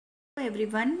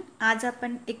Everyone, आज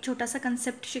आपण एक छोटासा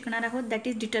कन्सेप्ट शिकणार आहोत that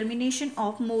is determination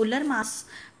of molar mass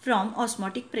from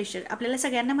osmotic pressure. आपल्याला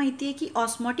सगळ्यांना माहिती आहे की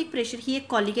ऑस्मॉटिक प्रेशर ही एक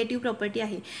कॉलिगेटिव्ह प्रॉपर्टी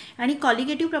आहे आणि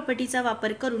कॉलिगेटिव्ह प्रॉपर्टीचा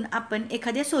वापर करून आपण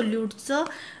एखाद्या सोल्यूटचं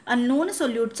अननोन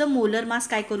सोल्यूटचं मोलर मास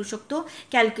काय करू शकतो,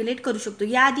 कॅल्क्युलेट करू शकतो.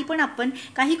 याआधी पण आपण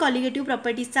काही कॉलिगेटिव्ह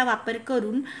प्रॉपर्टीजचा वापर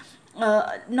करून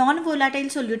नॉन व्होलाटाईल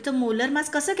सोल्यूटचं मोलर मास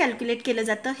कसं कॅल्क्युलेट केलं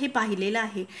जातं हे पाहिलेलं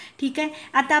आहे. ठीक आहे,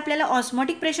 आता आपल्याला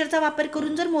ऑस्मॉटिक प्रेशरचा वापर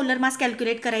करून जर मोलर मास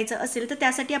कॅल्क्युलेट करायचं असेल तर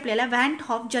त्यासाठी आपल्याला वॅन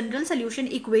हॉफ जनरल सोल्युशन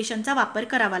इक्वेशनचा वापर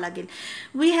करावा लागेल.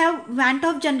 We have van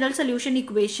half general solution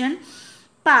equation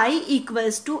पाय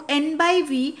equals to N by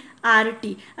V R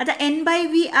T. आता एन बाय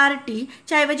व्ही आर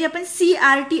टीच्या ऐवजी आपण सी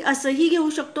आर टी असंही घेऊ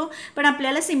शकतो, पण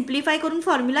आपल्याला सिम्प्लिफाय करून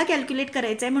फॉर्म्युला कॅल्क्युलेट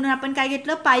करायचा आहे म्हणून आपण काय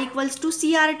घेतलं, पाय इक्वल्स टू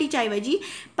सी आर टीच्या ऐवजी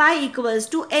पाय equals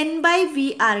to N by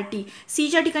V R T.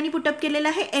 सीच्या ठिकाणी पुटअप केलेलं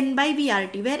आहे N by V R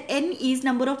T, wear N is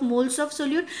number of moles of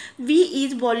solute, V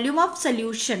is volume of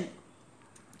solution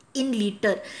in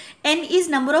litre, N is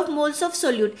number of moles of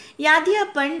solute. याआधी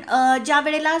आपण ज्या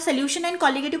वेळेला solution and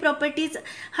colligative properties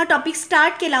हा topic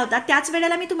start केला होता त्याच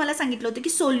वेळेला मी तुम्हाला सांगितलं होतं की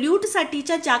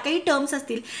सोल्यूटसाठीच्या ज्या काही टर्म्स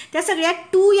असतील त्या सगळ्या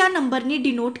 2 या नंबरनी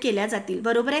डिनोट केल्या जातील.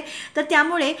 बरोबर आहे, तर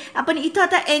त्यामुळे आपण इथं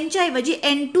आता एनच्या ऐवजी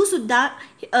N2 सुद्धा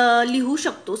लिहू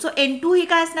शकतो. सो N2 ही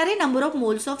काय असणार आहे, number of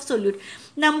moles of solute.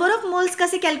 Number of moles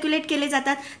कसे कॅल्क्युलेट केले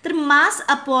जातात तर mass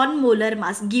upon molar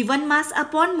mass, given mass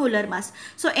upon molar mass.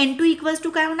 So N2 equals to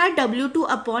काय होणार, W2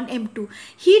 अपॉन M2.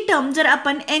 ही टर्म जर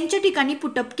आपण एनच्या ठिकाणी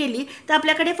पुटअप केली तर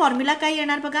आपल्याकडे फॉर्म्युला काय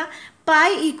येणार बघा,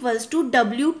 पाय equals to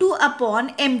W2 upon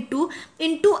M2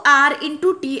 into R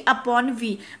into T upon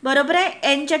V. बरोबर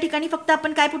आहे, एनच्या ठिकाणी फक्त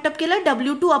आपण काय पुटअप केलं,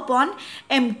 W2 अपॉन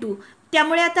M2.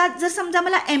 त्यामुळे आता जर समजा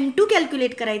मला M2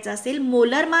 कॅल्क्युलेट करायचं असेल,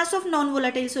 molar mass of non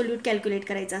volatile solute calculate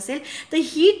करायचं असेल तर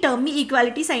ही टर्म मी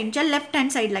इक्वालिटी साईनच्या लेफ्ट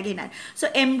हँड साईडला घेणार. सो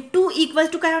M2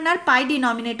 इक्वल्स टू काय होणार, पाय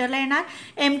डिनॉमिनेटरला येणार,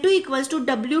 M2 equals to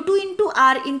W2 into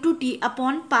R into T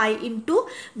upon pi into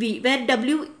V, wear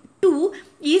W2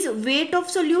 is weight of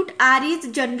solute, R is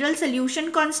general solution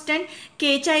constant,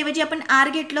 K च्या ऐवजी आपण R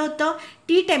घेतलं होतं,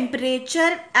 T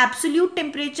टेम्परेचर, ॲब्सोल्यूट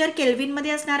टेम्परेचर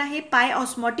केल्विनमध्ये असणार आहे, पाय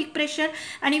ऑस्मॉटिक प्रेशर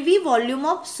आणि V volume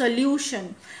of solution.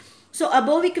 So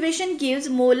above equation gives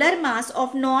molar mass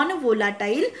of non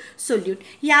volatile solute.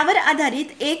 यावर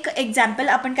आधारित एक एक्झाम्पल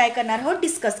आपण काय करणार आहोत,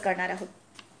 डिस्कस करणार आहोत.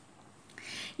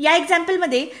 या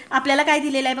एक्झाम्पलमध्ये आपल्याला काय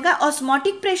दिलेलं आहे बघा,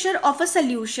 osmotic pressure of a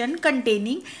solution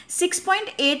containing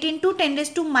 6.8 into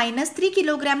 10⁻³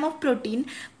 kilogram of protein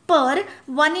per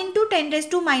 1 into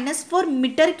 10⁻⁴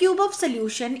 metre cube of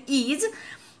solution is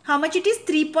how much it is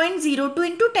 3.02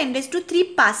 into 10⁻³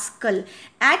 Pascal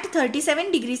at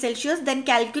 37 degree Celsius, then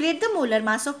calculate the molar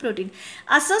mass of protein.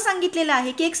 असं सांगितलेलं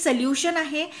आहे की एक solution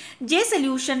आहे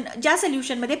ज्या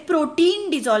सोल्युशनमध्ये protein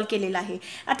dissolve केलेलं आहे.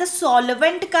 आता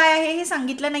सॉल्व्हेंट काय आहे हे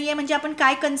सांगितलं नाही आहे, म्हणजे आपण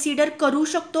काय कन्सिडर करू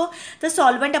शकतो तर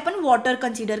सॉल्व्हेंट आपण वॉटर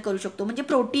कन्सिडर करू शकतो. म्हणजे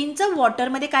प्रोटीनचं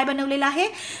वॉटरमध्ये काय बनवलेलं आहे,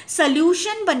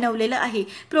 सोल्युशन बनवलेलं आहे.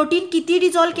 प्रोटीन किती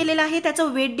डिझॉल्व केलेलं आहे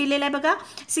त्याचं वेट दिलेलं आहे बघा,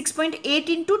 6.8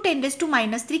 इंटू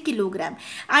 10⁻³ किलोग्राम.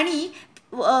 आणि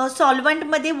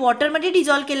सॉल्व्हंटमध्ये वॉटरमध्ये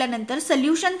डिझॉल्व केल्यानंतर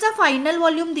सोल्युशनचा फायनल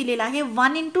व्हॉल्यूम दिलेला आहे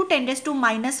 1 इंटू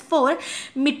 10⁻⁴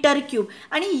 मीटर क्यूब.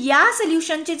 आणि या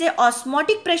सोल्युशनचे जे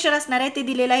ऑस्मॉटिक प्रेशर असणार आहे ते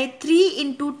दिलेलं आहे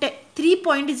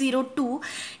 3.02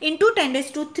 into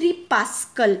 10⁻³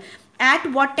 pascal at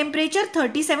what temperature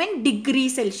 37 degree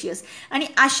Celsius. आणि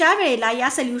अशा वेळेला या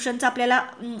सोल्युशनचं आपल्याला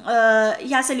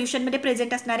ह्या सोल्युशनमध्ये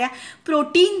प्रेझेंट असणाऱ्या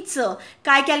प्रोटीनचं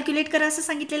काय कॅल्क्युलेट करा असं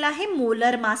सांगितलेलं आहे,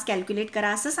 मोलर मास कॅल्क्युलेट करा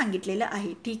असं सांगितलेलं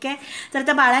आहे. ठीक आहे, तर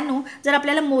आता बाळांनो जर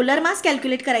आपल्याला मोलर मास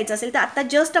कॅल्क्युलेट करायचं असेल तर आता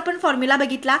जस्ट आपण फॉर्म्युला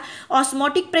बघितला,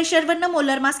 ऑस्मॉटिक प्रेशरवरनं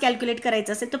मोलर मास कॅल्क्युलेट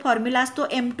करायचं असेल तर फॉर्म्युला असतो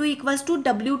M2 equals to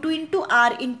W2 into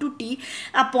R into T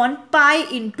upon pi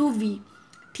into V.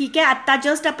 ठीक आहे, आत्ता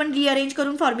जस्ट आपण रिअरेंज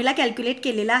करून फॉर्म्युला कॅल्क्युलेट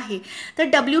केलेला आहे. तर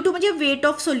W2 म्हणजे वेट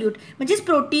ऑफ सोल्यूट, म्हणजेच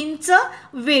प्रोटीनचं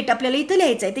वेट आपल्याला इथं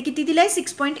लिहायचं आहे. ते किती दिलं आहे,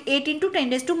 6.8 इंटू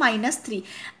 10⁻⁻3.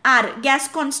 R गॅस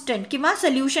कॉन्स्टंट किंवा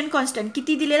सोल्युशन कॉन्स्टंट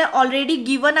किती दिलेला ऑलरेडी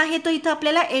गिवन आहे, तो इथं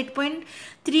आपल्याला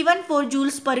 8.314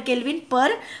 जूल्स पर केल्विन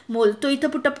पर मोल, तो इथं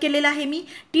पुटअप केलेला आहे मी.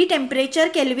 टी टेम्परेचर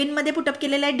केल्विनमध्ये पुटअप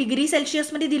केलेलं आहे, डिग्री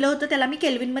सेल्सिअसमध्ये दिलं होतं त्याला मी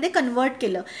केल्विनमध्ये कन्वर्ट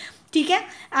केलं. ठीक आहे,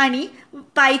 आणि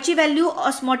पायची व्हॅल्यू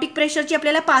ऑस्मॉटिक प्रेशरची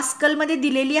आपल्याला पास्कलमध्ये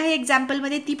दिलेली आहे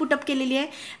एक्झाम्पलमध्ये, ती पुटअप केलेली आहे.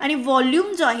 आणि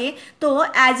व्हॉल्यूम जो आहे तो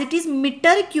ॲज इट इज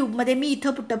मीटर क्यूबमध्ये मी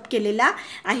इथं पुटअप केलेला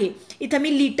आहे. इथं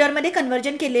मी लिटरमध्ये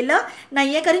कन्वर्जन केलेलं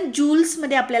नाही आहे कारण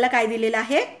जूल्समध्ये आपल्याला काय दिलेलं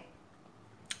आहे,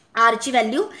 आरची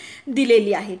व्हॅल्यू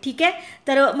दिलेली आहे. ठीक आहे,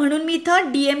 तर म्हणून मी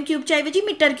इथं DM क्यूबच्या ऐवजी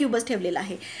मीटर क्यूबच ठेवलेला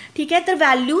आहे. ठीक आहे, तर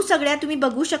व्हॅल्यू सगळ्या तुम्ही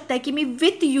बघू शकताय की मी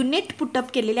विथ युनिट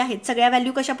पुटअप केलेल्या आहेत. सगळ्या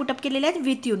व्हॅल्यू कशा पुटअप केलेल्या आहेत?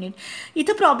 With unit.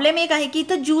 इथं प्रॉब्लेम एक आहे की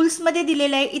इथं जूल्समध्ये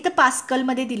दिलेलं आहे, इथं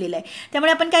पास्कलमध्ये दिलेलं आहे.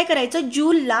 त्यामुळे आपण काय करायचं,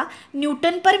 जूलला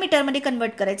न्यूटन पर मीटरमध्ये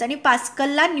कन्वर्ट करायचं आणि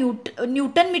पास्कलला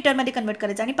न्यूटन मीटरमध्ये कन्वर्ट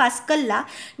करायचं आणि पास्कलला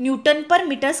न्यूटन पर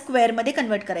मीटर स्क्वेअरमध्ये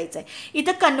कन्वर्ट करायचं आहे.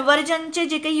 इथं कन्व्हर्जनचे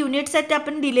जे काही युनिट्स आहेत ते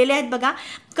आपण दिलेले आहेत बघा.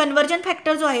 कन्वर्जन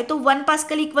फॅक्टर जो आहे तो 1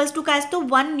 पास्कल इक्वल्स टू काय असतो,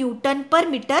 1 न्यूटन पर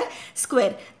मीटर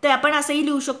स्क्वेअर. तर आपण असंही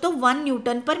लिहू शकतो 1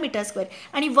 न्यूटन पर मीटर स्क्वेअर.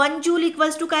 आणि 1 जूल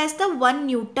इक्वल्स टू काय असतं, 1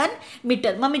 न्यूटन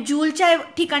मीटर. मग मी जूलच्या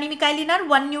ठिकाणी मी काय लिहिणार,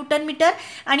 1 न्यूटन मीटर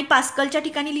आणि पास्कलच्या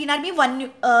ठिकाणी लिहिणार मी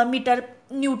 1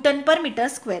 न्यूटन पर मीटर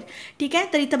स्क्वेअर. ठीक आहे,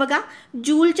 तर इथं बघा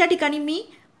जूलच्या ठिकाणी मी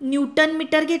न्यूटन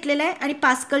मीटर घेतलेला आहे आणि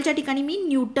पास्कलच्या ठिकाणी मी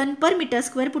न्यूटन पर मीटर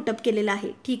स्क्वेअर पुटअप केलेला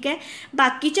आहे. ठीक आहे,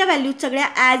 बाकीच्या व्हॅल्यूज सगळ्या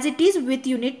as it is with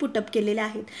unit put up केलेल्या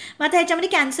आहेत. मग आता ह्याच्यामध्ये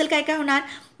कॅन्सल काय काय होणार,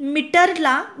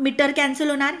 मीटरला मीटर कॅन्सल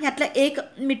होणार, ह्यातलं 1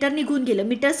 मीटर निघून गेलं,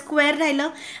 मीटर स्क्वेअर राहिलं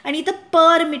आणि इथं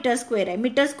पर मीटर स्क्वेअर आहे,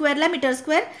 मीटर स्क्वेअरला मीटर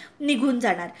स्क्वेअर निघून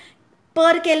जाणार.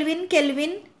 पर केल्विन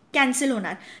केल्विन कॅन्सल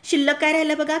होणार, शिल्लक काय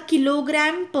राहिलं बघा,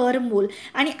 किलोग्रॅम पर मोल.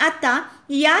 आणि आता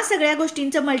या सगळ्या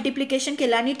गोष्टींचं मल्टिप्लिकेशन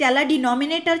केलं आणि त्याला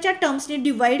डिनॉमिनेटरच्या टर्म्सने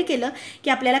डिवाइड केलं की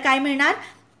आपल्याला काय मिळणार,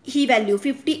 ही व्हॅल्यू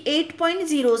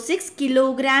 58.06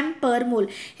 किलोग्रॅम पर मोल.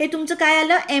 हे तुमचं काय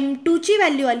आलं, M2ची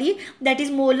व्हॅल्यू आली, that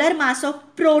is molar mass of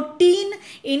protein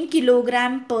in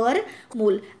kilogram पर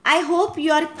मोल. I hope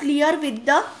you R clear with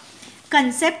the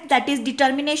concept, that is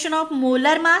determination of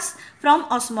molar mass from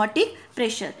osmotic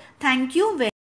pressure. Thank you very